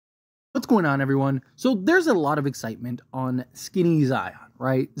What's going on, everyone? So there's a lot of excitement on skinny Zion,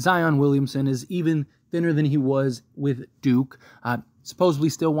 right? Zion Williamson is even thinner than he was with Duke. Supposedly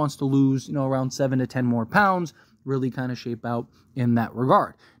still wants to lose, around 7 to 10 more pounds, really kind of shape out in that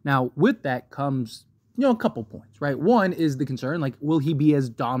regard. Now, with that comes, a couple points, right? One is the concern, like, will he be as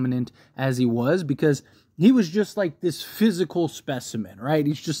dominant as he was? Because he was just like this physical specimen, right?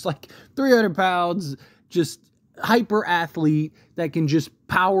 He's just like 300 pounds, just hyper athlete that can just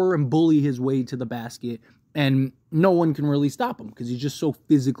power and bully his way to the basket, and no one can really stop him because he's just so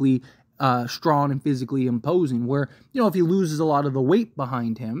physically strong and physically imposing, where, if he loses a lot of the weight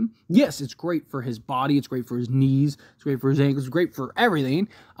behind him, yes, it's great for his body, it's great for his knees, it's great for his ankles, it's great for everything,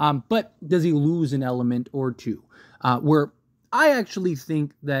 but does he lose an element or two? Where I actually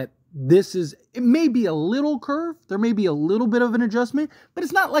think that it may be a little curved, there may be a little bit of an adjustment, but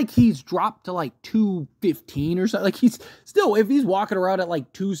it's not like he's dropped to like 215 or something. Like, he's still, if he's walking around at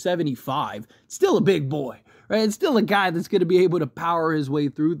like 275, still a big boy, right? It's still a guy that's going to be able to power his way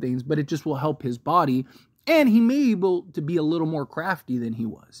through things, but it just will help his body. And he may be able to be a little more crafty than he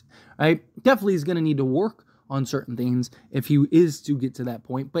was, right? Definitely is going to need to work on certain things if he is to get to that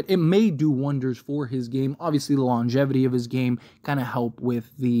point, but it may do wonders for his game. Obviously, the longevity of his game kind of help with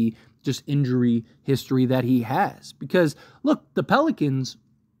the just injury history that he has. Because, look, the Pelicans,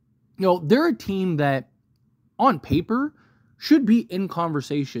 they're a team that, on paper, should be in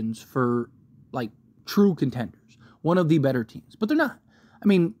conversations for, like, true contenders. One of the better teams. But they're not. I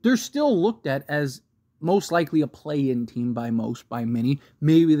mean, they're still looked at as most likely a play-in team by many.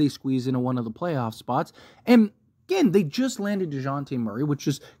 Maybe they squeeze into one of the playoff spots. And again, they just landed Dejounte Murray, which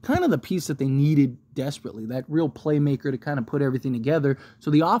is kind of the piece that they needed desperately, that real playmaker to kind of put everything together so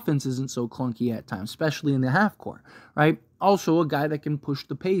the offense isn't so clunky at times, especially in the half court, right? Also a guy that can push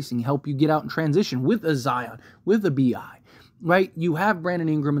the pace and help you get out in transition with a Zion, with a BI, right? You have Brandon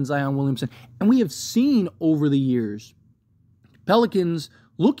Ingram and Zion Williamson, and we have seen over the years Pelicans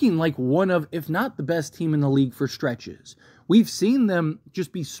looking like one of, if not the best team in the league for stretches. We've seen them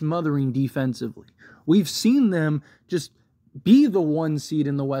just be smothering defensively. We've seen them just be the 1 seed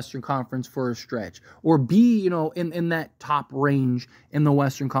in the Western Conference for a stretch, or be, in that top range in the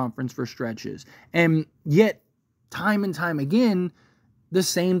Western Conference for stretches. And yet, time and time again, the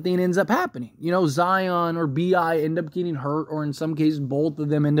same thing ends up happening. Zion or BI end up getting hurt, or in some cases, both of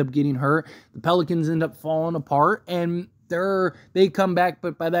them end up getting hurt. The Pelicans end up falling apart, and they come back,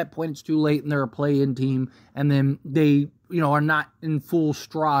 but by that point it's too late and they're a play-in team, and then they, are not in full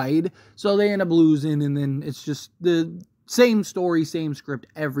stride, so they end up losing, and then it's just the same story, same script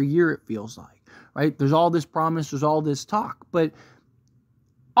every year, it feels like, right? There's all this promise, there's all this talk, but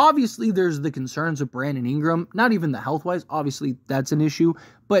obviously there's the concerns of Brandon Ingram, not even the health-wise, obviously that's an issue,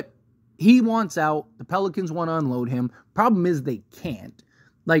 but he wants out, the Pelicans want to unload him. Problem is they can't.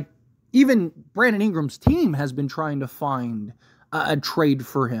 Like, even Brandon Ingram's team has been trying to find a trade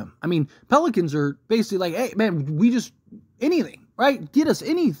for him. I mean, Pelicans are basically like, hey, man, anything, right? Get us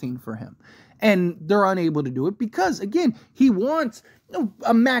anything for him. And they're unable to do it because, again, he wants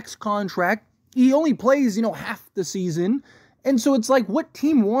a max contract. He only plays, half the season. And so it's like, what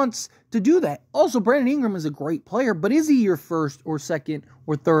team wants to do that? Also, Brandon Ingram is a great player, but is he your first or second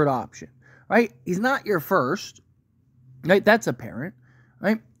or third option, right? He's not your first, right? That's apparent,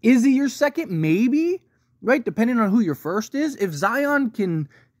 right? Is he your second? Maybe, right? Depending on who your first is. If Zion can,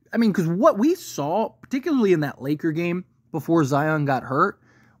 because what we saw, particularly in that Laker game before Zion got hurt,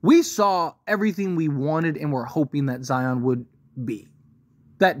 we saw everything we wanted and were hoping that Zion would be.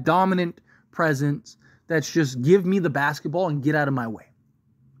 That dominant presence that's just give me the basketball and get out of my way.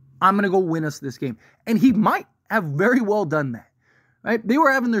 I'm going to go win us this game. And he might have very well done that. Right? They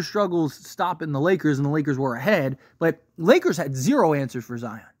were having their struggles stopping the Lakers, and the Lakers were ahead, but Lakers had zero answers for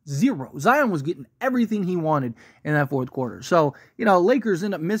Zion. Zero. Zion was getting everything he wanted in that fourth quarter. So, Lakers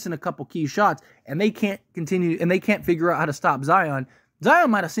end up missing a couple key shots, and they can't continue, and they can't figure out how to stop Zion.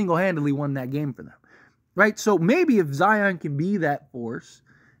 Zion might have single-handedly won that game for them. Right? So maybe if Zion can be that force,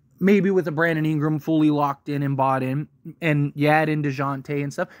 maybe with a Brandon Ingram fully locked in and bought in, and you add in Dejounte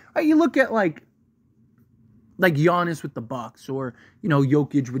and stuff, right? You look at like Giannis with the Bucks, or,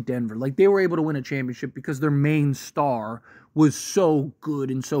 Jokic with Denver. Like, they were able to win a championship because their main star was so good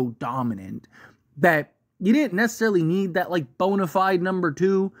and so dominant that you didn't necessarily need that, like, bona fide number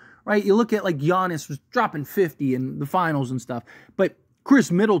 2, right? You look at, like, Giannis was dropping 50 in the finals and stuff, but Chris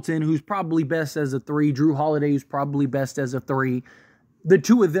Middleton, who's probably best as a 3, Drew Holiday, who's probably best as a 3, the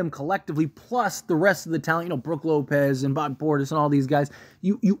two of them collectively, plus the rest of the talent, Brooke Lopez and Bobby Portis and all these guys,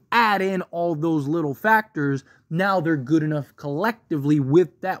 you add in all those little factors, now they're good enough collectively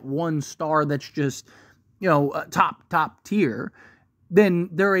with that one star that's just, top tier. then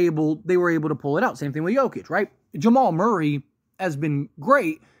they were able to pull it out. Same thing with Jokic, right? Jamal Murray has been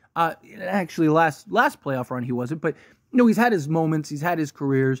great. Actually, last playoff run he wasn't, but he's had his moments, he's had his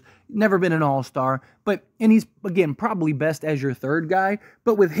careers, never been an all-star, and he's, again, probably best as your third guy,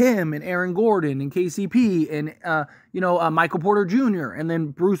 but with him and Aaron Gordon and KCP and, Michael Porter Jr. and then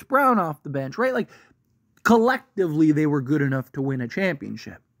Bruce Brown off the bench, right? Like, collectively, they were good enough to win a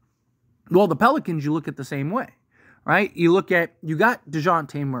championship. Well, the Pelicans, you look at the same way, right? You got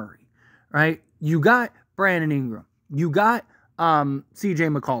Dejounte Murray, right? You got Brandon Ingram. You got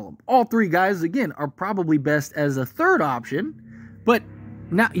CJ McCollum. All three guys, again, are probably best as a third option, but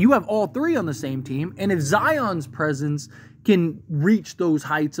now you have all three on the same team, and if Zion's presence can reach those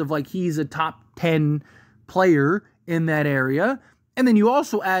heights of like he's a top 10 player in that area, and then you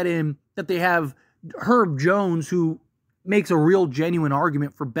also add in that they have Herb Jones, who makes a real genuine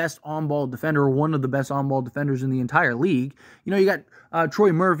argument for best on-ball defender, or one of the best on-ball defenders in the entire league. You got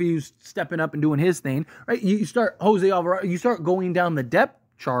Troy Murphy, who's stepping up and doing his thing, right? You start Jose Alvarado, you start going down the depth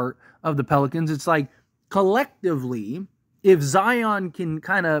chart of the Pelicans. It's like, collectively, if Zion can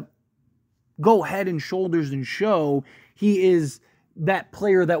kind of go head and shoulders and show he is that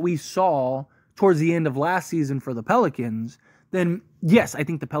player that we saw towards the end of last season for the Pelicans, then yes, I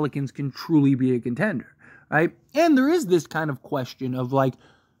think the Pelicans can truly be a contender, right? And there is this kind of question of like,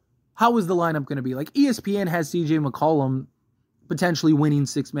 how is the lineup going to be? Like, ESPN has CJ McCollum potentially winning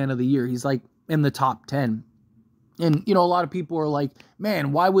Sixth Man of the Year. He's like in the top 10. And, a lot of people are like,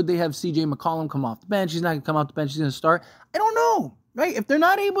 man, why would they have CJ McCollum come off the bench? He's not going to come off the bench. He's going to start. I don't know, right? If they're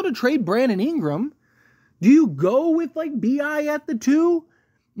not able to trade Brandon Ingram, do you go with like B.I. at the 2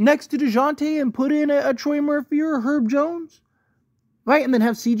 next to Dejounte and put in a Troy Murphy or a Herb Jones? Right? And then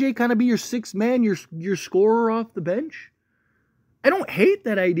have CJ kind of be your sixth man, your scorer off the bench? I don't hate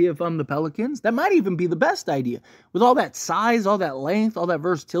that idea if I'm the Pelicans. That might even be the best idea. With all that size, all that length, all that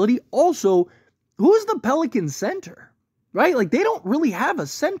versatility. Also, who's the Pelicans center? Right? Like, they don't really have a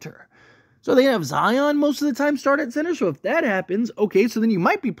center. So they have Zion most of the time start at center. So if that happens, okay, so then you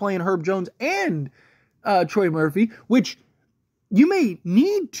might be playing Herb Jones and Troy Murphy, which you may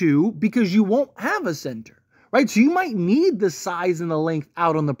need to because you won't have a center. Right? So you might need the size and the length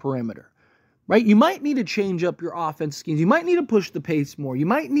out on the perimeter. Right? You might need to change up your offense schemes. You might need to push the pace more. You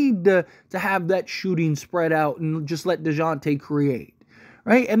might need to have that shooting spread out and just let Dejounte create.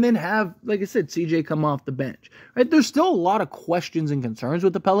 Right? And then have, like I said, CJ come off the bench. Right? There's still a lot of questions and concerns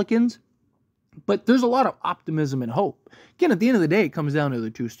with the Pelicans, but there's a lot of optimism and hope. Again, at the end of the day, it comes down to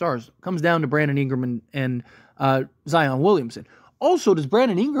the two stars. It comes down to Brandon Ingram and Zion Williamson. Also, does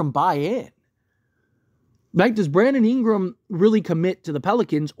Brandon Ingram buy in? Right? Does Brandon Ingram really commit to the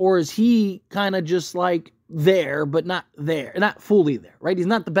Pelicans, or is he kind of just like there, but not there, not fully there, right? He's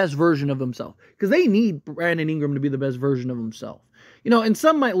not the best version of himself, because they need Brandon Ingram to be the best version of himself. And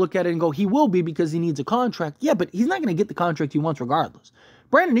some might look at it and go, he will be because he needs a contract. Yeah, but he's not going to get the contract he wants regardless.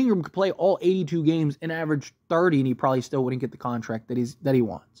 Brandon Ingram could play all 82 games and average 30, and he probably still wouldn't get the contract that he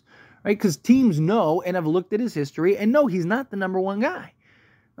wants, right? Because teams know and have looked at his history and know he's not the number one guy,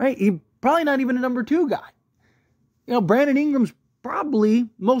 right? He's probably not even a number two guy. Brandon Ingram's probably,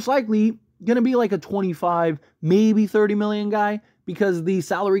 most likely, going to be like a 25, maybe 30 million guy, because the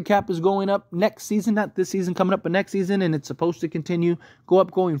salary cap is going up next season, not this season coming up, but next season, and it's supposed to go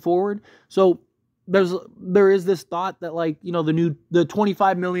up going forward. So there is this thought that the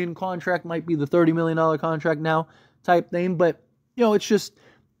 25 million contract might be the $30 million contract now type thing, but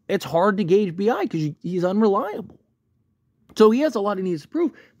it's hard to gauge BI because he's unreliable. So he has a lot he needs to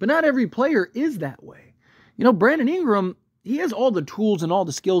prove, but not every player is that way. Brandon Ingram, he has all the tools and all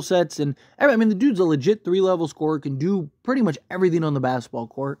the skill sets. And the dude's a legit 3-level scorer, can do pretty much everything on the basketball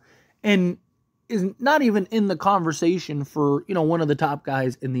court, and is not even in the conversation for, one of the top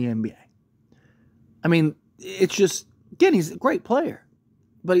guys in the NBA. It's just, again, he's a great player,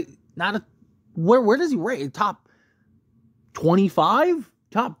 but where does he rate? Top 25?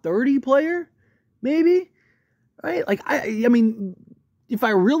 Top 30 player? Maybe? Right? If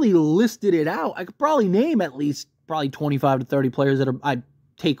I really listed it out, I could probably name at least 25 to 30 players that I'd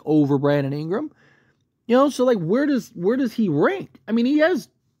take over Brandon Ingram. So where does he rank? He has,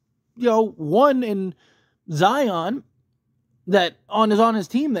 one in Zion that is on his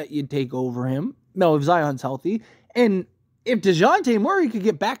team that you'd take over him. No, if Zion's healthy. And if Dejounte Murray could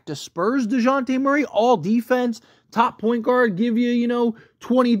get back to Spurs Dejounte Murray, all defense, top point guard, give you,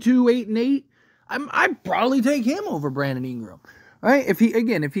 22, 8, and 8, I'd probably take him over Brandon Ingram. Right? If he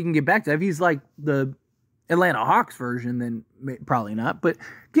can get back to that, if he's like the Atlanta Hawks version, then probably not. But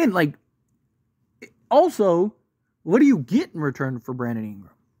again, also, what do you get in return for Brandon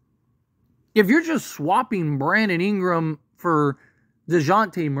Ingram? If you're just swapping Brandon Ingram for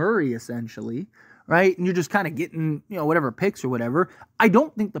Dejounte Murray, essentially, right? And you're just kind of getting, whatever picks or whatever. I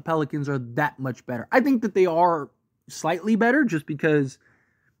don't think the Pelicans are that much better. I think that they are slightly better just because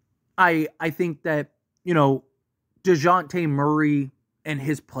I think that, Dejounte Murray and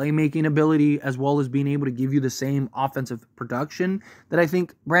his playmaking ability, as well as being able to give you the same offensive production that I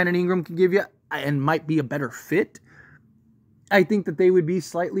think Brandon Ingram can give you and might be a better fit. I think that they would be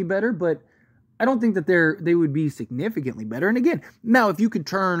slightly better, but I don't think that they would be significantly better. And again, now if you could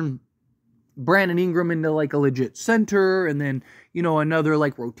turn Brandon Ingram into like a legit center and then, another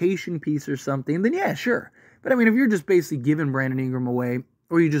like rotation piece or something, then yeah, sure. But I mean, if you're just basically giving Brandon Ingram away,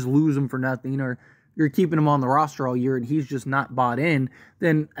 or you just lose him for nothing, or you're keeping him on the roster all year and he's just not bought in,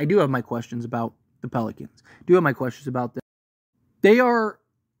 then I do have my questions about the Pelicans. I do have my questions about them. They're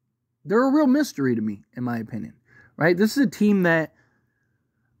a real mystery to me, in my opinion, right? This is a team that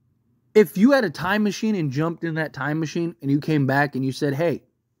if you had a time machine and jumped in that time machine and you came back and you said, hey,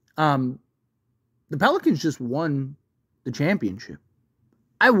 the Pelicans just won the championship,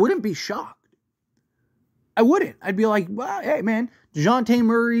 I wouldn't be shocked. I wouldn't. I'd be like, well, hey, man, Dejounte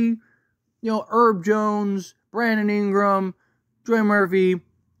Murray, Herb Jones, Brandon Ingram, Dre Murphy,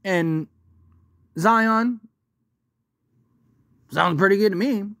 and Zion. Sounds pretty good to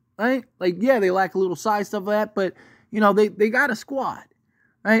me, right? Like, yeah, they lack a little size, stuff like that, but, they got a squad,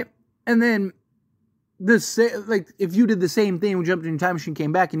 right? And then, if you did the same thing, we jumped in your time machine,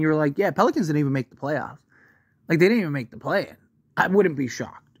 came back, and you were like, yeah, Pelicans didn't even make the playoffs. Like, they didn't even make the play-in. I wouldn't be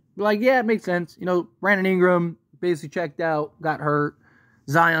shocked. Like, yeah, it makes sense. Brandon Ingram basically checked out, got hurt.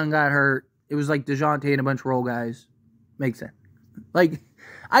 Zion got hurt. It was like Dejounte and a bunch of role guys. Makes sense. Like,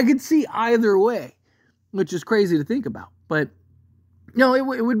 I could see either way, which is crazy to think about. But,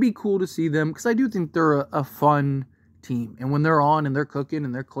 it would be cool to see them because I do think they're a fun team. And when they're on and they're cooking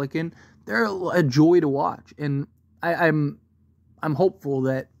and they're clicking, they're a joy to watch. And I'm hopeful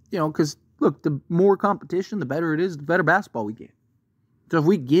that, because, look, the more competition, the better it is, the better basketball we get. So if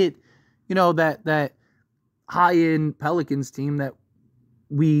we get, that high-end Pelicans team that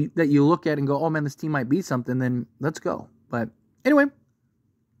you look at and go, oh man, this team might be something, then let's go. But anyway,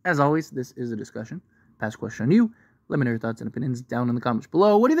 as always, this is a discussion. Pass question on you. Let me know your thoughts and opinions down in the comments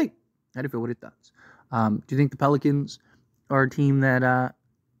below. What do you think? How do you feel? What are your thoughts? Do you think the Pelicans are a team that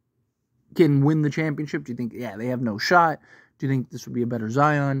can win the championship? Do you think, yeah, they have no shot? Do you think this would be a better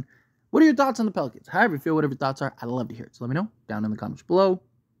Zion? What are your thoughts on the Pelicans? However you feel, whatever your thoughts are, I'd love to hear it. So let me know down in the comments below.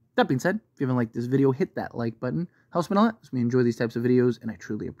 That being said, if you haven't liked this video, hit that like button. Helps me a lot. Helps me enjoy these types of videos, and I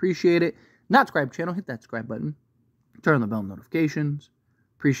truly appreciate it. Not subscribe to the channel, hit that subscribe button. Turn on the bell notifications.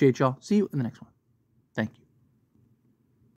 Appreciate y'all. See you in the next one. Thank you.